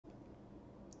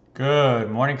Good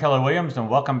morning, Keller Williams, and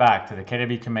welcome back to the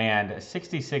Katy Command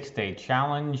 66-Day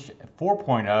Challenge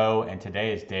 4.0, and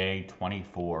today is day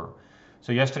 24.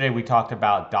 So yesterday we talked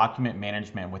about document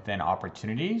management within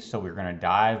opportunities, so we're going to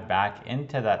dive back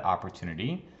into that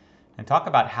opportunity and talk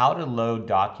about how to load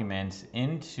documents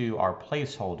into our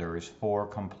placeholders for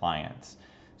compliance.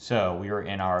 So we are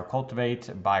in our Cultivate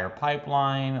Buyer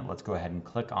Pipeline. Let's go ahead and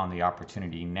click on the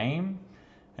opportunity name,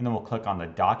 and then we'll click on the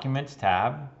Documents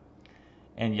tab.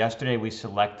 And yesterday we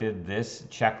selected this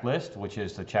checklist, which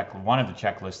is one of the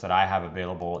checklists that I have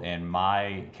available in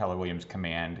my Keller Williams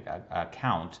Command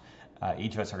account.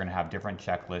 Each of us are going to have different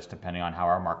checklists depending on how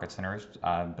our market centers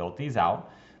built these out.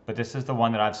 But this is the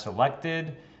one that I've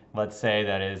selected. Let's say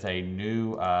that is a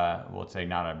new, let's say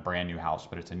not a brand new house,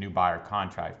 but it's a new buyer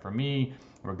contract. For me,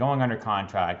 we're going under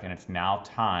contract and it's now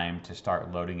time to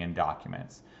start loading in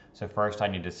documents. So first I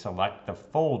need to select the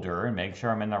folder and make sure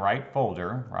I'm in the right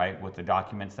folder, right, with the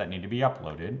documents that need to be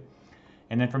uploaded.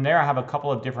 And then from there I have a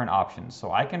couple of different options.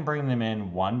 So I can bring them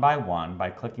in one by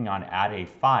clicking on Add a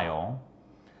File,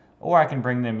 or I can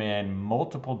bring them in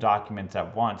multiple documents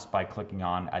at once by clicking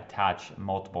on Attach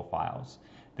Multiple Files.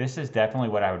 This is definitely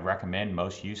what I would recommend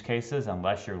most use cases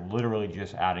unless you're literally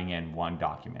just adding in one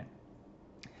document.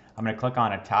 I'm going to click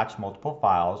on Attach Multiple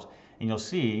Files, and you'll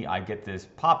see I get this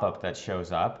pop-up that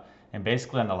shows up, and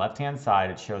basically on the left-hand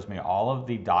side it shows me all of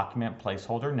the document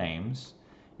placeholder names.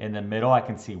 In the middle I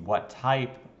can see what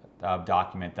type of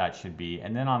document that should be,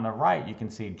 and then on the right you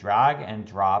can see drag and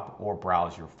drop or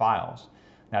browse your files.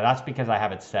 Now that's because I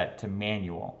have it set to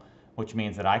manual, which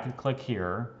means that I could click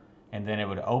here and then it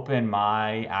would open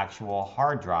my actual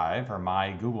hard drive, or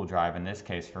my Google Drive in this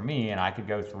case for me, and I could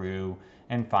go through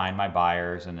and find my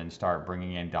buyers and then start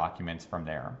bringing in documents from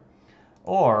there.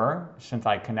 Or, since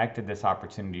I connected this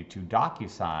opportunity to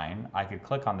DocuSign, I could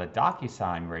click on the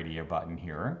DocuSign radio button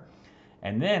here,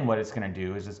 and then what it's going to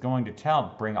do is it's going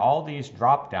to bring all these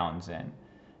drop downs in.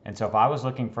 And so if I was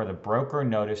looking for the broker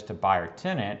notice to buyer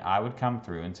tenant, I would come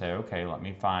through and say, okay, let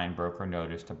me find broker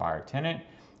notice to buyer tenant.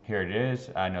 Here it is.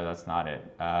 No, that's not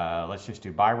it. Let's just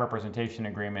do buyer representation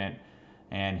agreement,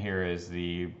 and here is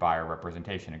the buyer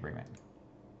representation agreement.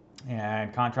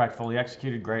 And contract fully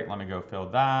executed, great, let me go fill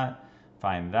that.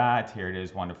 Find that, here it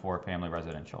is, 1 to 4 family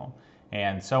residential,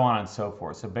 and so on and so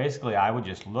forth. So basically I would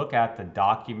just look at the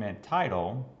document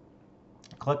title,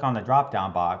 click on the drop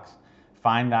down box,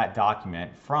 find that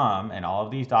document from, and all of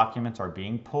these documents are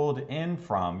being pulled in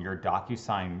from your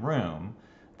DocuSign room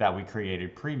that we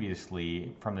created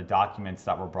previously from the documents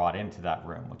that were brought into that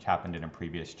room, which happened in a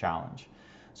previous challenge.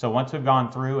 So once we've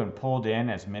gone through and pulled in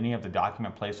as many of the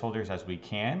document placeholders as we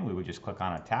can, we would just click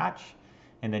on attach.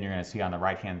 And then you're going to see on the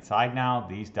right hand side now,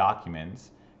 these documents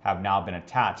have now been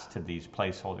attached to these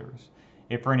placeholders.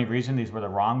 If for any reason these were the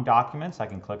wrong documents, I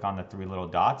can click on the 3 little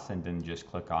dots and then just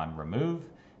click on remove.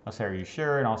 I'll say, are you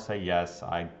sure? And I'll say, yes,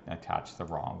 I attached the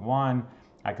wrong one.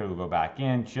 I could go back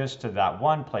in just to that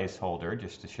one placeholder,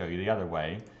 just to show you the other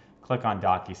way. Click on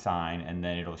DocuSign, and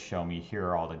then it'll show me here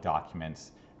are all the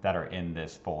documents that are in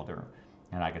this folder.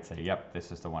 And I could say, yep,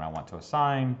 this is the one I want to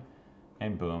assign,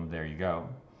 and boom, there you go.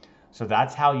 So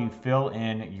that's how you fill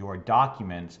in your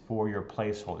documents for your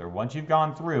placeholder. Once you've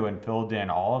gone through and filled in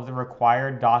all of the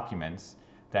required documents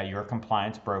that your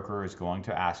compliance broker is going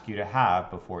to ask you to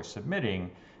have before submitting,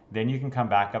 then you can come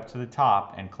back up to the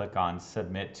top and click on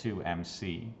Submit to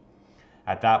MC.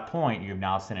 At that point, you've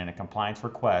now sent in a compliance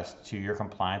request to your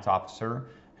compliance officer,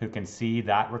 who can see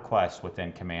that request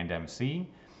within Command MC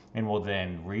and will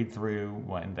then read through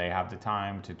when they have the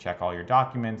time to check all your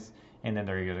documents, and then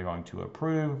they're either going to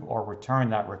approve or return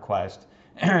that request,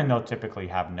 and they'll typically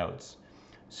have notes.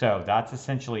 So that's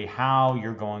essentially how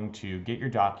you're going to get your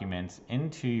documents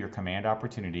into your command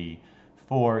opportunity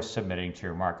for submitting to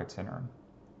your market center.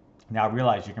 Now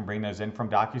realize you can bring those in from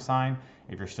DocuSign.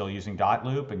 If you're still using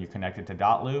 .loop and you're connected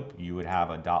to .loop, you would have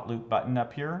a .loop button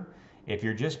up here. If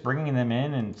you're just bringing them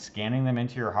in and scanning them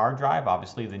into your hard drive,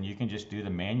 obviously then you can just do the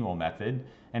manual method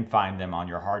and find them on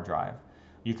your hard drive.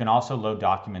 You can also load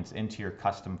documents into your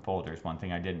custom folders, one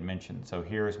thing I didn't mention. So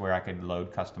here's where I could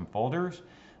load custom folders.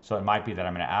 So it might be that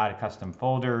I'm going to add custom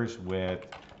folders with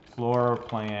floor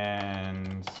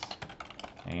plans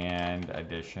and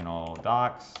additional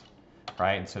docs,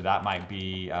 right? And so that might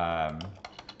be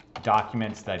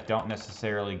documents that don't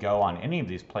necessarily go on any of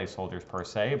these placeholders per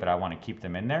se, but I want to keep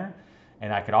them in there.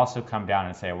 And I could also come down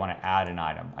and say I want to add an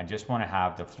item. I just want to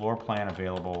have the floor plan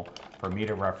available for me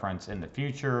to reference in the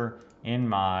future in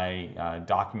my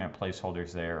document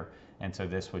placeholders there. And so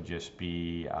this would just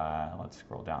be, let's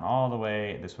scroll down all the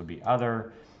way, this would be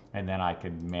other. and then I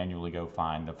could manually go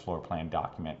find the floor plan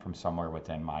document from somewhere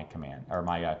within my command, or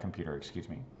my computer, excuse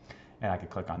me. And I could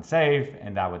click on save,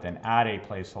 and that would then add a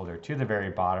placeholder to the very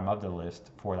bottom of the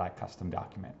list for that custom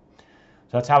document.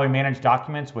 So that's how we manage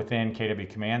documents within KW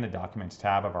Command, the Documents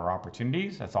tab of our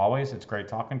opportunities. As always, it's great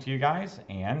talking to you guys,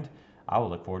 and I will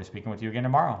look forward to speaking with you again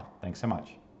tomorrow. Thanks so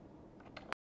much.